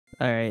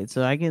Alright,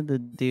 so I get the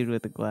dude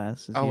with the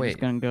glasses. Oh, You're wait. just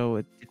gonna go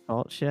with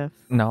default chef?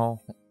 No.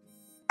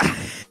 How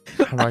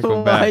do I go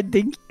Well, back?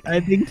 I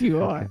think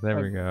you are. Okay, there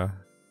we go.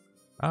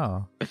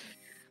 Oh.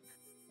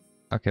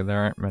 Okay, there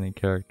aren't many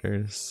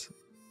characters.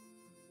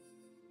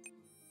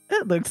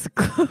 That looks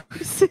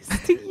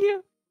closest to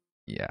you.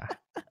 Yeah.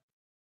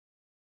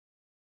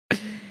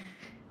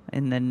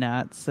 And the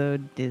not so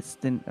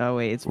distant. Oh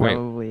wait, it's Wait.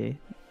 probably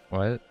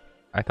What?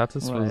 I thought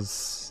this What?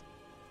 was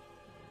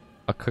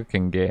a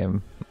cooking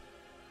game.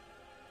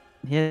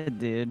 Yeah,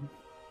 dude.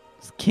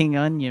 It's King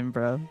Onion,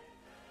 bro,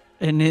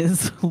 and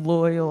his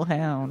loyal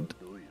hound.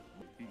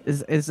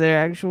 Is there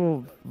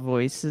actual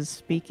voices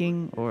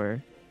speaking,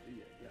 or?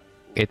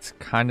 It's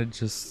kind of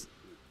just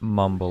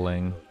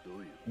mumbling.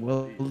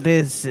 Well,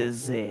 this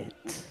is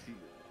it.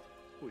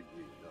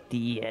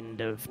 The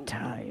end of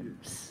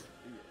times.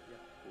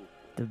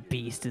 The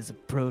beast is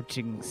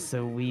approaching,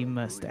 so we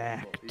must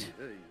act.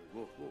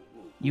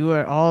 You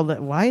are all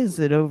that. Why is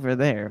it over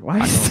there? Why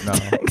I is don't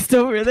the know. text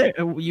over there?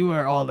 You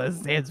are all that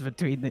stands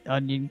between the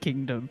Onion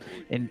Kingdom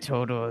and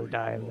total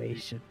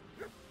annihilation.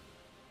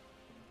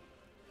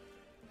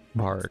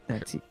 Bark.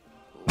 That's it.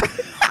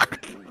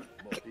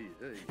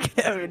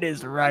 Kevin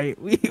is right.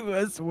 We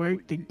must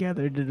work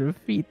together to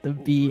defeat the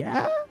bee.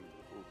 Ah?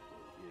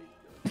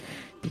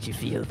 Did you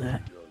feel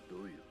that?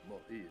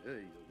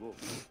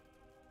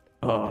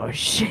 Oh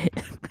shit.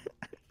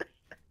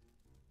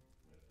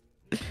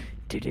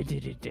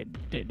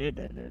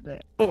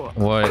 Oh.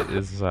 What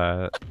is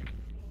that?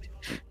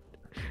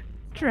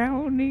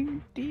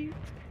 Drowning deep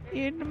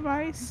in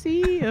my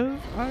sea of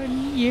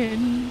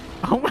onion.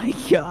 Oh my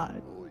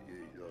god.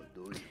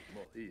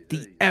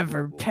 The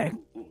ever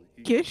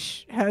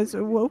peckish has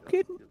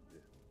awoken.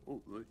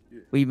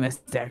 We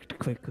must act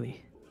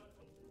quickly.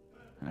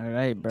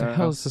 Alright, bro. The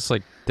hell is this,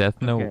 like, Death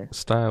Note Okay.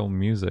 style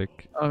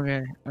music?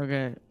 Okay.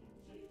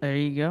 There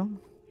you go.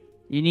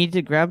 You need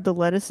to grab the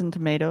lettuce and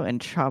tomato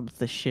and chop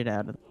the shit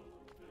out of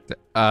it.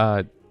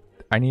 I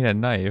need a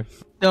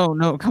knife.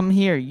 No, come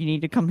here. You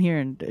need to come here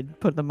and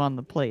put them on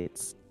the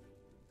plates.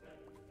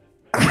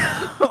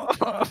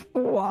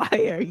 Why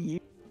are you...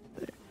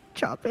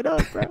 Chop it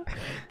up, bro.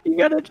 You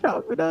gotta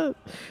chop it up.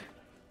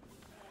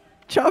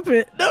 Chop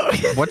it. No.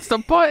 What's the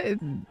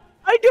button?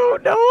 I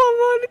don't know. I'm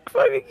on a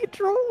fucking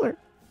controller.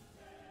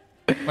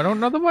 I don't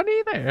know the button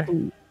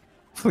either.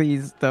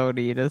 Please don't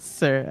eat us,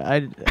 sir.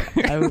 I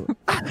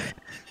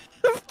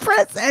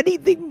press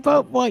anything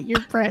but what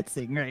you're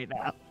pressing right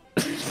now.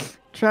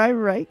 Try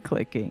right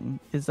clicking.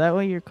 Is that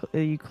what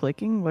are you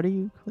clicking? What are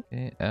you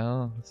clicking?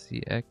 L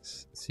C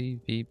X C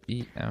V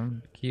B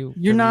M Q.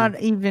 You're not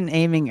even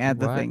aiming at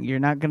the What? thing. You're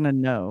not gonna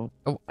know.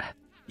 Oh,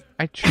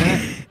 I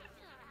tried.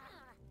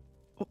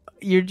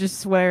 You're just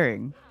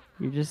swearing.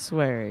 You're just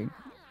swearing.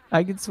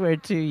 I can swear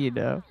too, you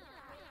know.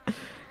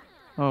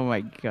 Oh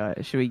my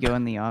god. Should we go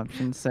in the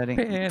options setting?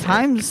 Panic.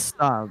 Time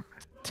stopped.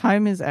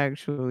 Time is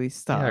actually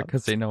stopped. Yeah,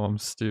 because they know I'm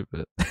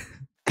stupid.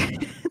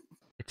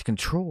 It's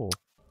control.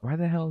 Why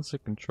the hell is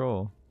it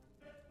control?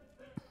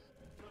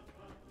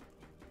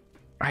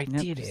 I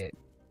Yep, did just it.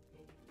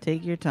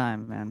 Take your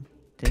time, man.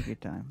 Take your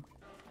time.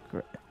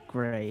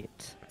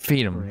 Great.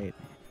 Feed him. Great.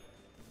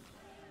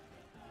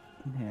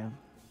 Yeah.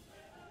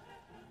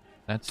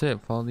 That's it.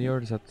 Follow the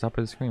orders at the top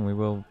of the screen. We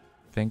will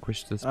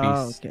vanquish this beast.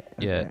 Oh, okay.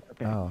 Yeah.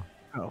 Okay. Oh.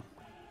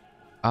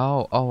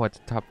 Oh. Oh, at the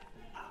top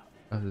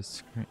of the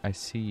screen. I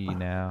see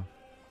now.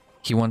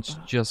 He wants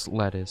just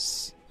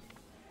lettuce.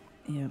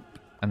 Yep.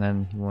 And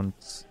then he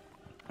wants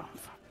Oh,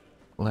 fuck.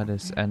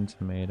 lettuce and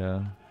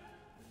tomato.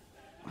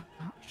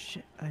 Oh,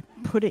 shit. I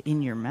put it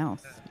in your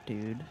mouth,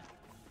 dude.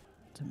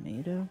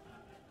 Tomato?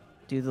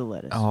 Do the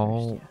lettuce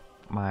Oh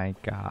first, my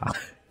god.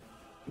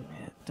 yeah.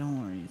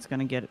 Don't worry. It's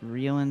gonna get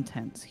real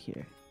intense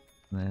here.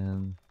 And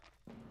then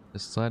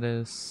just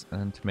lettuce and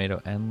then tomato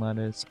and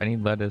lettuce. I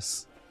need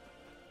lettuce.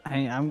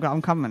 I'm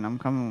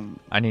coming.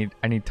 I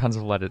need tons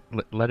of lettuce.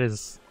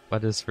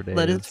 Lettuce for days.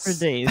 Lettuce for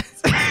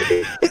days.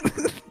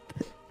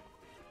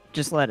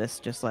 Just lettuce.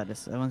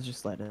 That one's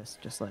just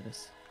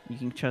lettuce. You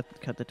can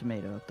cut the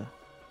tomato up though.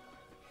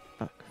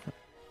 Fuck.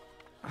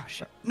 Oh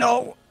shit.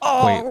 No!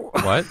 Oh!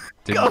 Wait, what?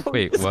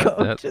 Wait, Just what?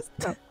 go, That- just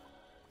go.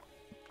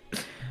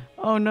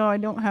 Oh no, I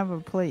don't have a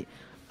plate.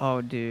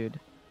 Oh dude.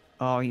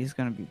 Oh, he's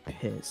gonna be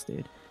pissed,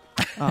 dude.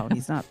 Oh,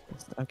 he's not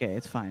pissed. Okay,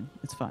 it's fine.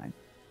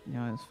 You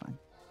know, it's fine.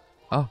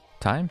 Oh,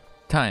 time.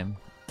 Time.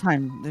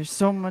 There's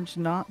so much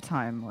not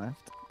time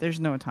left. There's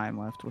no time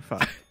left. We're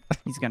fucked.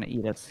 He's gonna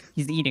eat us.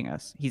 He's eating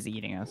us.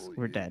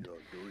 We're dead.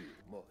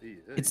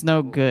 It's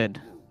no good.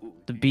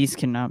 The beast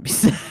cannot be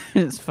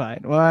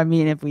satisfied. Well, I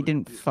mean, if we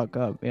didn't fuck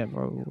up, yeah,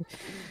 bro.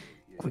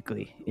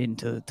 Quickly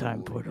into the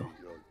time portal.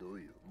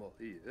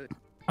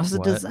 Also,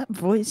 does that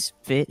voice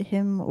fit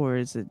him, or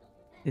is it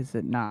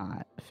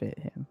not fit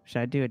him? Should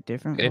I do a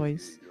different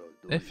voice?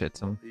 It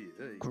fits him.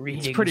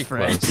 Greetings, It's pretty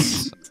friends.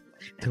 close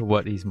to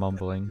what he's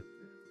mumbling.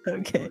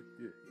 Okay.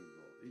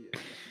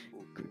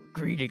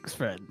 Greetings,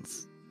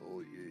 friends.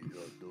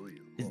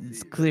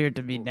 It's clear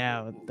to me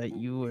now that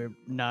you were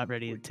not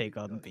ready to take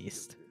on the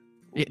beast.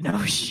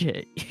 No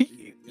shit.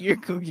 Your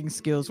cooking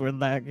skills were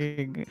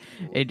lacking,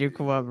 and your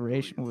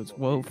cooperation was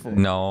woeful.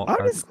 No,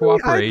 our Honestly,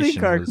 I think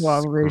cooperation our was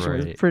cooperation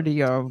was great.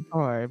 pretty on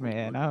par,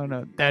 man. I don't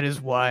know. That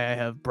is why I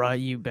have brought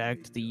you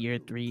back to the year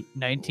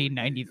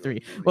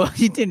 1993. Well,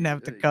 you didn't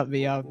have to cut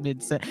me off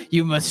mid-sentence.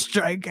 You must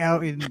strike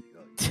out into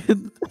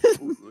the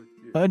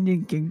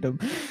Onion Kingdom.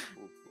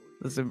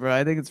 Listen, bro,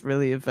 I think it's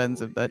really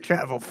offensive that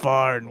travel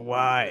far and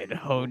wide,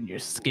 hone your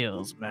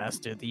skills,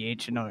 master the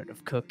ancient art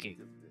of cooking.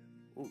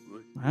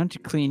 Why don't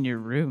you clean your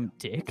room,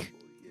 dick?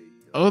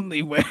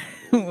 Only when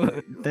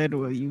then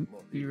will you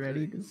be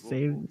ready to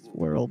save this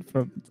world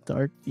from its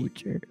dark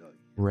future.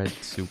 Red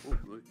soup.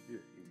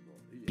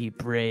 Be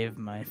brave,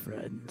 my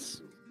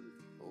friends.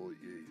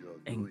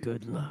 And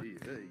good luck.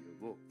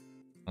 Well,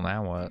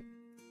 now what?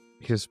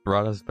 He just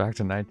brought us back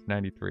to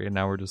 1993, and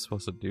now we're just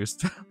supposed to do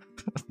stuff.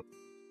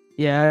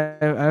 Yeah,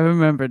 I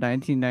remember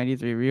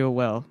 1993 real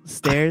well.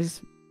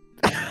 Stairs.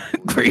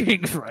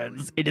 Greetings,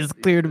 friends. It is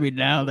clear to me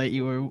now that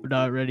you are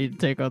not ready to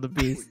take on the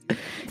beast.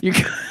 You're.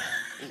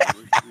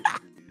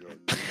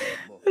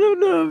 I don't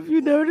know if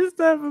you noticed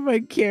that, but my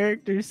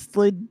character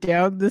slid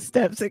down the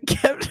steps and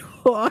kept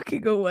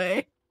walking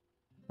away.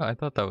 Oh, I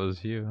thought that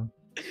was you.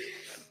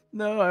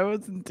 No, I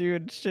wasn't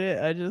doing shit.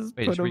 I just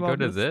Wait, put should we him go on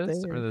to the this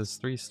stairs. or this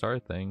 3-star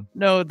thing?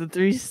 No, the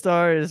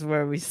 3-star is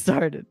where we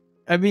started.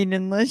 I mean,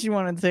 unless you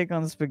want to take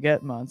on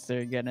Spaghetti Monster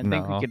again, I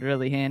think we could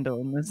really handle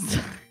him this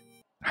time.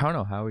 I don't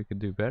know how we could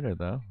do better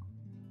though.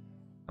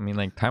 I mean,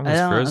 like, time was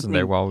frozen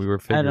there while we were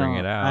figuring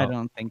it out. I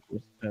don't think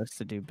you're supposed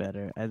to do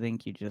better. I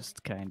think you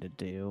just kind of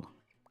do.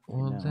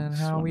 Well, then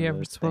how are we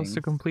ever supposed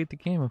to complete the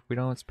game if we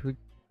don't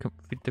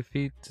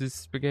defeat the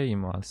Spaghetti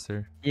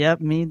Monster? Yep,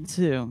 me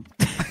too.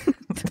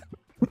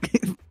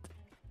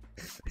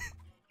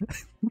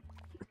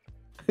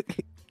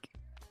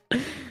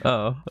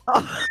 Oh.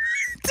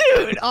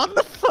 Dude, on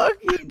the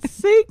fucking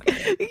sink!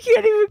 You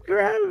can't even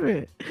grab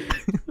it!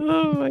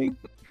 Oh my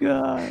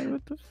god,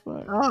 what the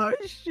fuck? Oh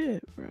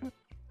shit, bro.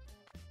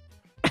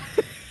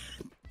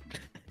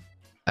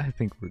 I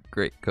think we're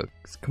great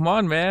cooks. Come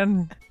on,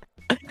 man!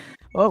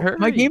 Oh, hurry.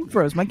 My game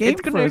froze. My game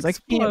froze. I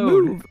can't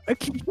move. I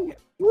can't move.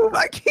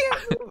 I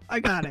can't move. I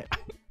got it.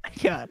 I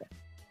got it.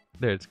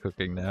 There, it's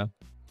cooking now.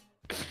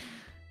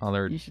 Oh,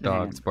 there are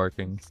dogs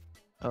barking.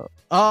 Oh,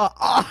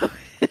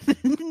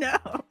 no.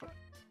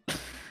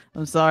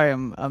 I'm sorry.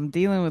 I'm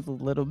dealing with a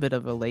little bit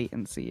of a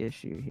latency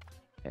issue here,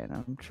 and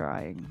I'm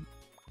trying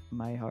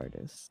my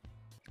hardest.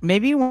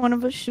 Maybe one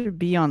of us should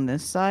be on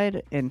this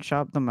side and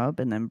chop them up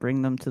and then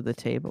bring them to the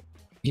table.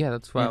 Yeah,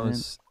 that's why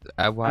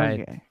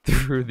I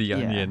threw the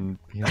onion,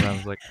 because I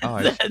was like, oh,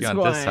 I should be on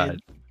this side.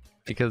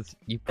 Because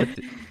you put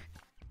the...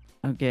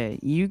 Okay,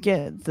 you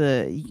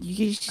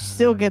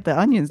still get the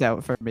onions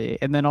out for me,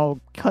 and then I'll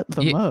cut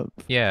them up.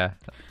 Yeah.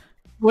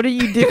 What are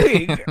you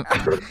doing?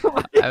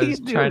 I was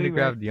trying to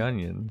grab the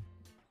onion.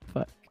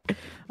 Fuck.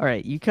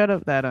 Alright, you cut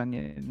up that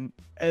onion.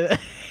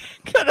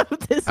 Cut up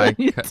this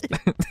onion.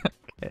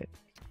 Okay.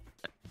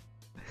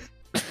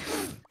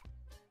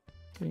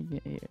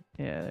 Yeah,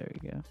 there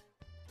we go.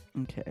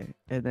 Okay,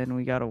 and then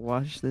we gotta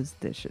wash these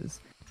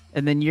dishes.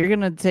 And then you're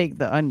gonna take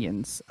the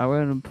onions. I'm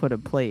gonna put a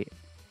plate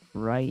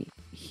right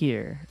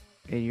here.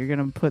 And you're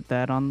gonna put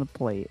that on the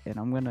plate. And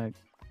I'm gonna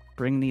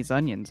bring these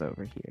onions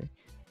over here.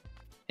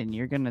 And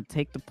you're gonna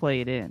take the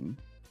plate in,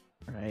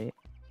 right?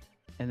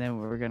 And then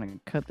we're gonna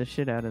cut the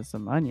shit out of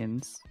some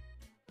onions.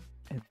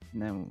 And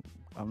then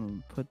I'm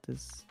gonna put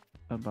this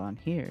up on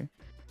here.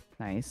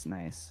 Nice,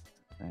 nice,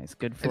 nice.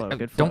 Good flow,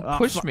 good flow. Don't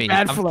push me.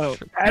 Bad flow.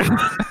 Bad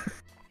flow.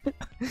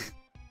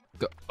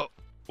 Go. Oh,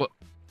 what?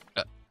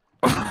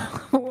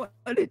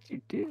 What did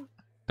you do?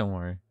 Don't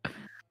worry.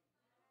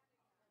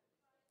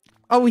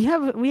 Oh, we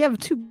have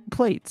 2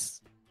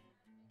 plates.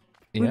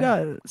 Yeah. We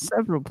got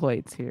several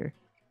plates here.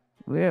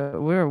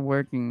 We're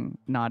working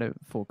not at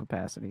full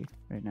capacity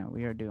right now.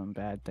 We are doing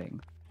bad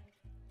things.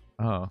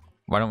 Oh,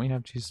 why don't we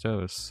have 2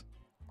 stoves?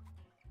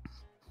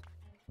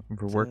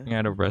 If we're working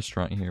at a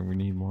restaurant here, we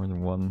need more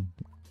than one.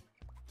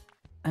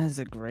 That's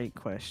a great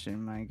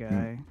question, my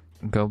guy.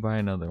 Go buy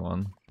another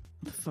one.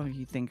 What the fuck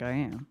you think I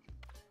am?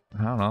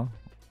 I don't know.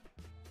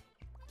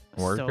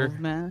 Worker? Stove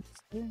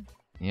master?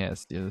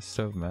 Yes, you're the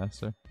stove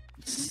master.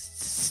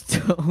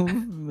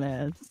 Stove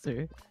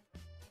master.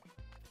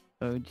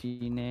 OG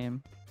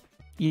name.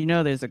 You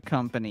know there's a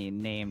company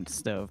named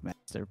Stove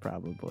Master,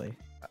 probably.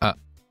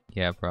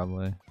 Yeah,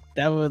 probably.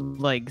 That would,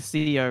 like,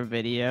 see our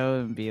video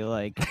and be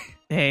like,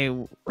 hey,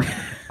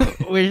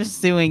 we're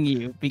suing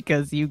you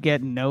because you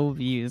get no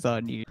views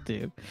on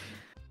YouTube.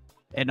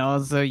 And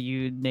also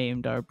you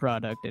named our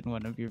product in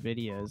one of your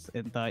videos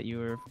and thought you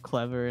were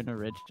clever and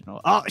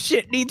original. Oh,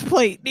 shit, needs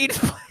plate, needs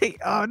plate.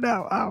 Oh,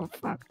 no, oh,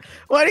 fuck.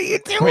 What are you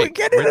doing? Wait,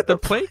 Get it. Where'd the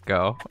plate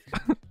go?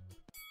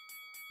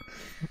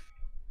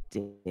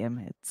 Damn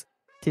it.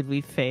 Did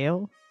we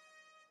fail?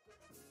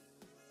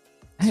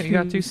 Hey, you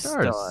got 2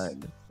 stars.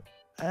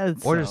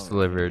 Orders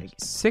delivered. Like...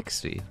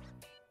 60.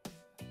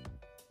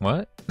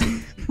 What?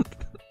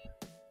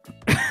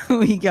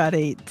 We got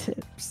 8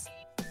 tips.